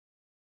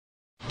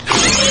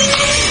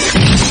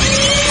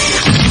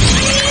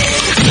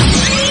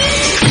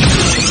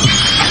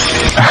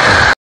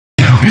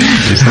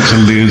such a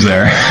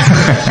loser.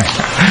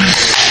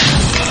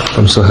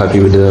 I'm so happy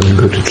we didn't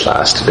go to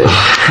class today.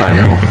 I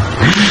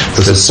know.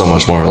 This is so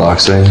much more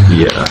relaxing.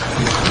 Yeah.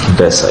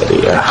 Best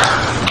idea.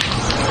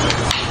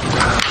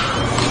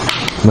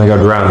 Oh my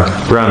god, run.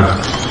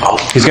 Oh,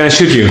 he's gonna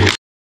shoot you.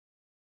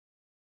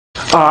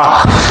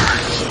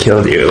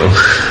 Killed you.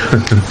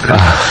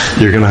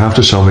 You're gonna have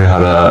to show me how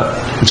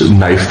to just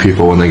knife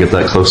people when they get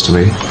that close to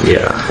me.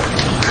 Yeah.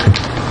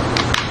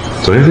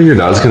 Do you think your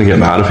dad's gonna get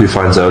mad if he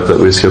finds out that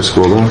we skipped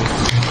school though?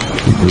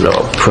 No,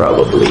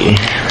 probably.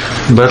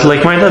 But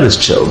like my dad is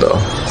chill though.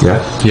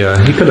 Yeah? Yeah,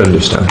 he could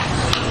understand.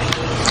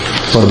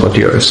 What about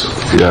yours?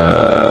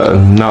 Yeah,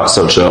 not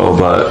so chill,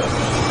 but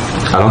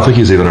I don't think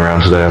he's even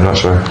around today, I'm not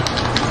sure.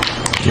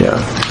 Yeah.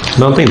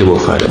 Don't think they will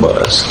fight about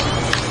us.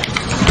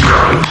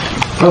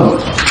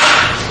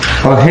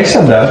 Oh, hey,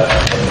 Dad.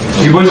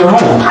 You boys are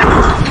home.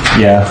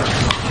 Yeah.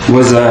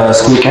 Was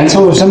school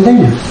canceled or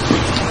something?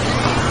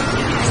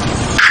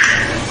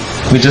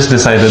 We just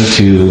decided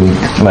to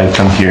like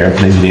come here and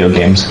play video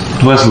games.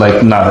 It was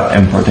like not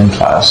an important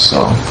class,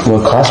 so.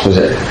 What class was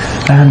it?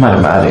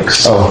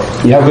 Mathematics. Oh,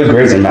 you have good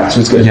grades in maths.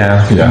 It's good.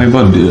 Yeah, we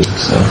both do,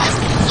 so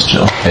it's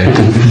chill.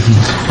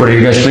 What are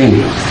you guys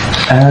playing?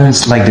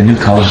 It's like the new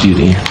Call of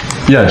Duty.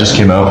 Yeah, it just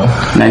came out.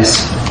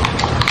 Nice.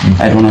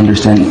 I don't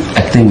understand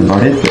a thing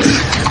about it. But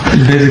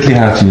You basically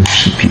have to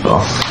shoot people.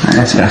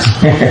 that's nice.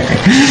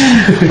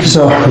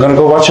 So I'm gonna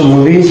go watch a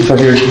movie. If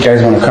you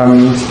guys want to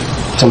come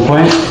at some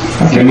point,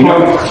 let me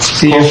know.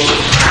 See you.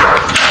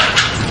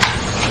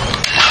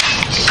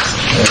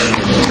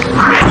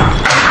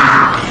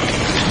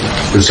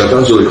 Your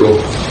stepdad's really cool.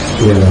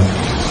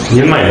 Yeah.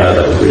 You and my dad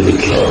are really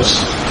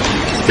close.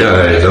 Yeah,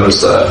 I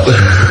noticed that.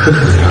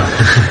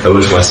 I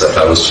wish my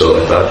stepdad was chill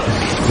like that.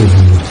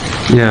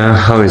 Yeah,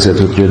 how is it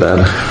with your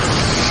dad?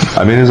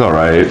 I mean, he's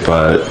alright,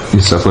 but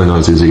he's definitely not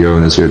as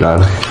easygoing as your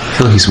dad. I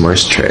feel he's more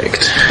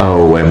strict.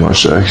 Oh, way more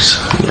strict.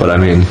 But I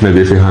mean,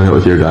 maybe if you hung out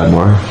with your dad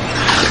more.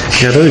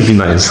 Yeah, that would be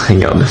nice.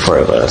 Hang out the four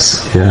of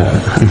us.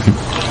 Yeah.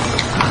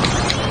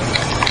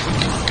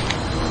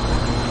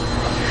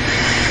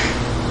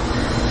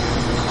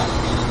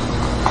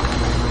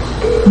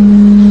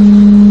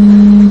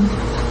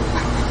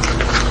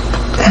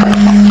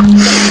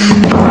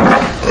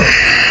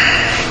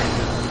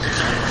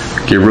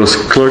 Gabriel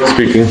Clark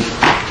speaking.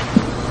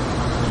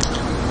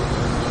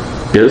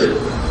 Yes?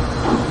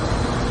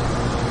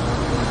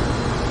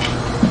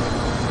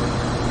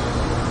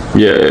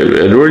 Yeah,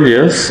 Edward,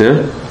 yes,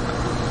 yeah.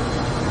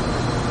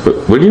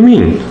 What do you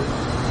mean?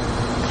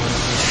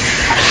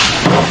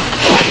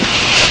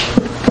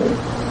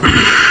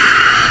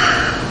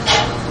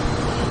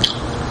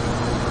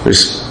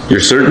 You're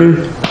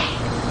certain?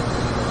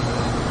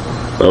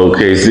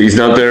 Okay, so he's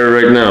not there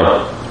right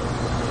now.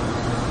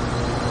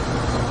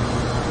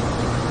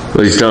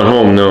 But he's not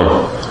home,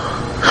 no.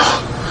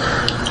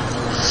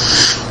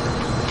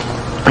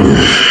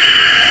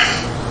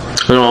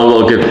 No,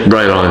 I'll get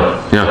right on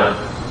it, yeah.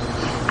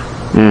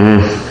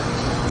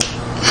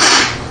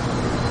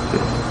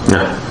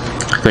 Yeah.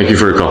 Thank you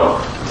for your call.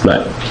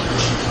 Bye.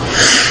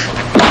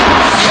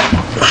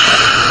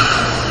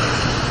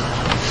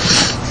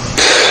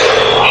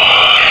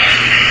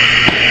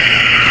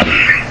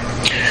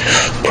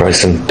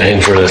 Price I'm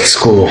paying for that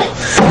school.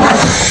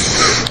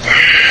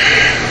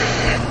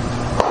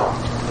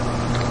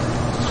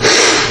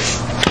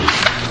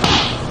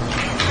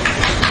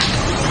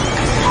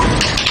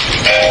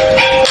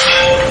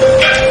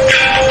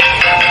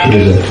 What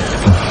is it?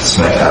 It's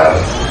my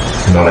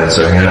dad. Not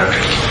answering it.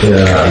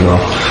 Yeah, I know.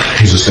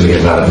 He's just gonna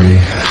get mad at me.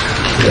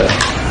 Yeah,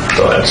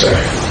 don't answer.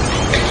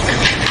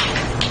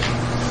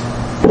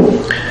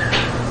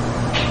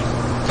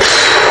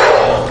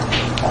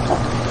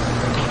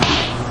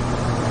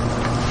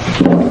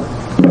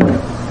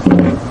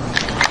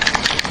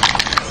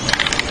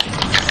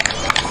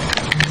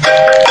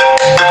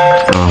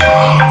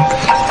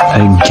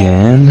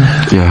 Again?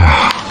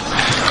 Yeah.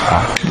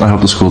 I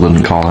hope the school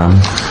didn't call him.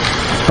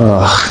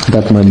 Ugh,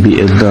 that might be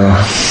it though.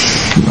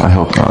 I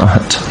hope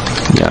not.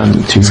 Yeah,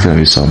 me too. He's gonna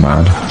be so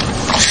mad.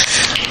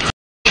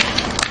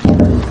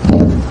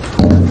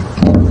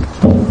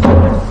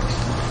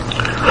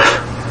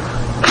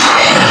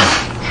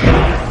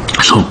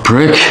 So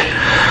prick.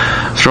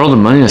 After all the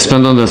money I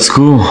spent on that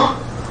school.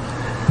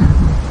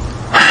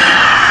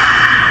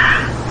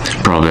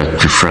 Probably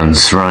at your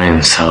friend's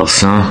Ryan's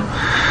house, huh?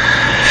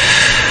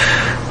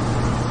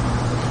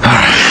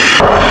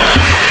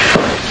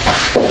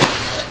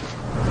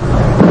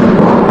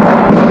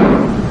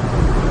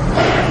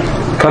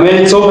 Come in,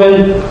 it's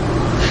open.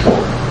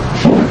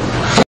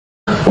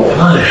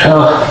 What the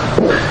hell?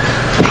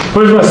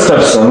 Where's my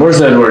stepson?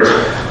 Where's Edward?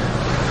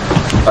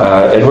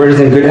 Edward is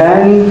in good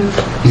hand.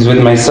 He's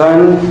with my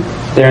son.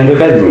 They're in the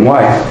bedroom.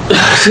 Why?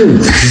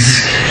 Dude,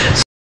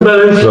 bad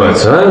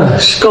influence, huh?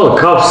 She called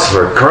the cops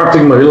for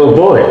corrupting my little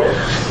boy.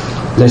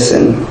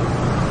 Listen,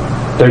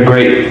 they're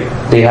great.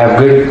 They have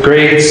good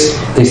grades.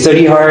 They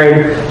study hard.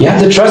 You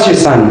have to trust your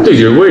son. Dude,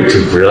 you're way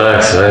too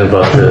relaxed, man,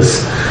 about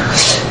this.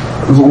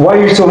 Why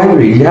are you so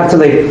angry? You have to,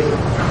 like,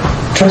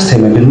 trust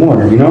him a bit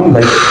more, you know?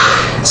 Like,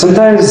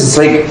 sometimes it's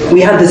like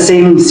we had the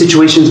same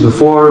situations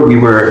before. We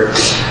were,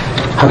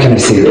 how can I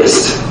say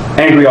this?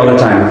 Angry all the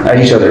time at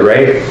each other,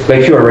 right?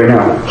 Like you are right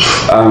now.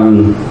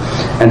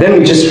 And then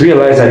we just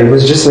realized that it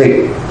was just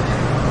like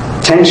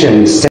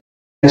tensions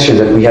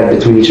that we had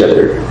between each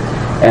other.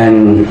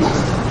 And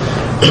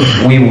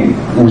we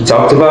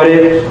talked about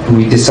it,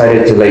 we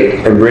decided to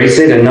like embrace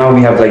it, and now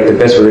we have like the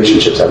best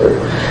relationships ever.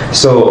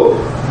 So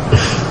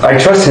I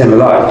trust him a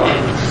lot.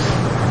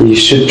 You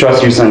should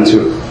trust your son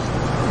too.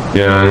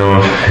 Yeah, I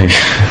know.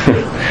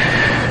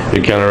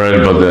 You're kind of right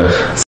about the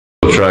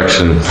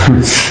attraction.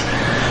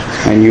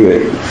 I knew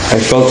it. I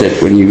felt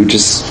it when you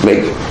just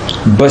like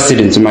busted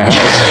into my house.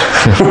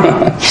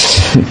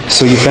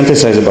 So you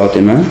fantasize about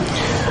him, huh?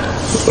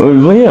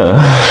 Well, yeah.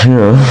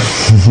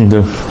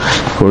 Of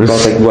course.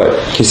 About like what?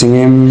 Kissing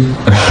him?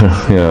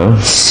 Yeah.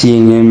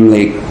 Seeing him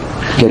like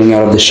getting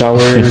out of the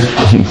shower?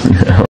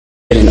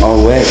 Getting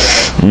all wet?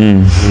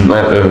 Yeah,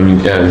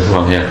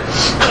 well, yeah.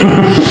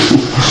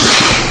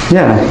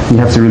 Yeah, you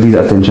have to release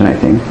that tension, I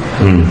think.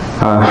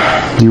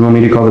 Do you want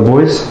me to call the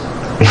boys?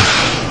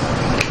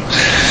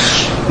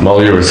 I'm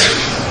all yours.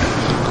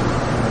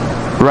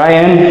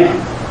 Ryan?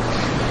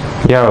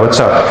 Yeah, what's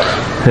up?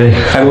 Hey.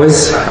 I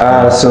was,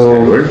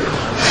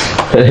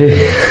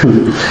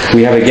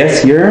 we have a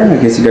guest here.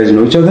 I guess you guys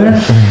know each other.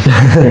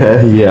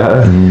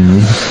 Yeah.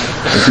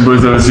 You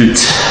boys have a seat.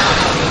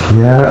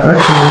 Yeah,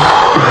 actually.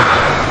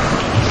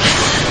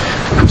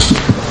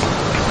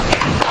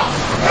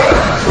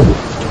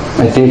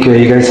 I think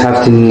you guys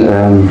have to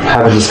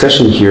have a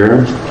discussion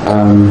here,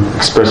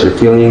 express your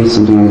feelings,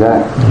 something like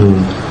that.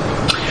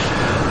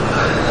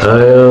 I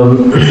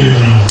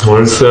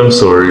want to say I'm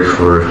sorry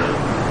for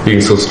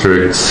being so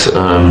strict.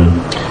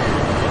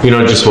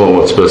 I just want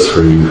what's best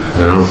for you,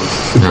 and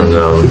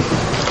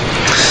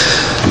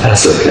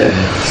that's okay.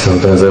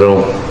 Sometimes I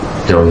don't,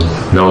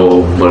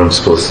 know what I'm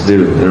supposed to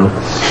do,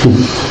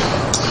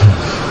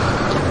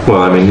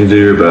 Well, I mean, you do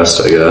your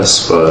best, I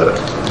guess, but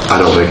I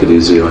don't make it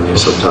easy on you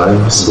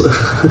sometimes.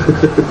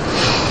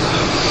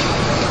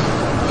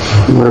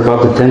 What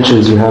about the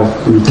tensions you have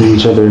between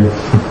each other?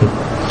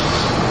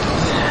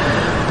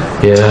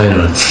 Yeah, I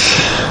know.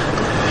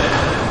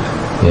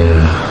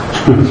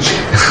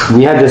 Yeah.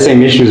 We had the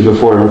same issues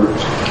before,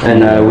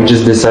 and we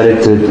just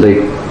decided to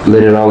like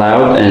let it all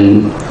out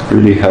and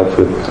really help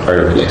with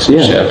our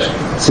relationship.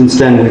 Yeah. Since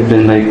then, we've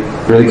been like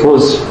really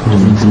close.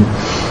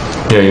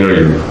 Yeah,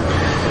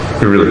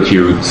 you're really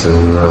cute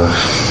and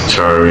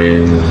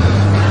charming, and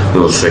a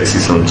little sexy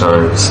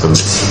sometimes. So.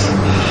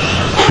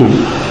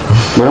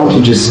 Why don't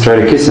you just try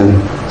to kiss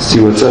him, see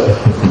what's up?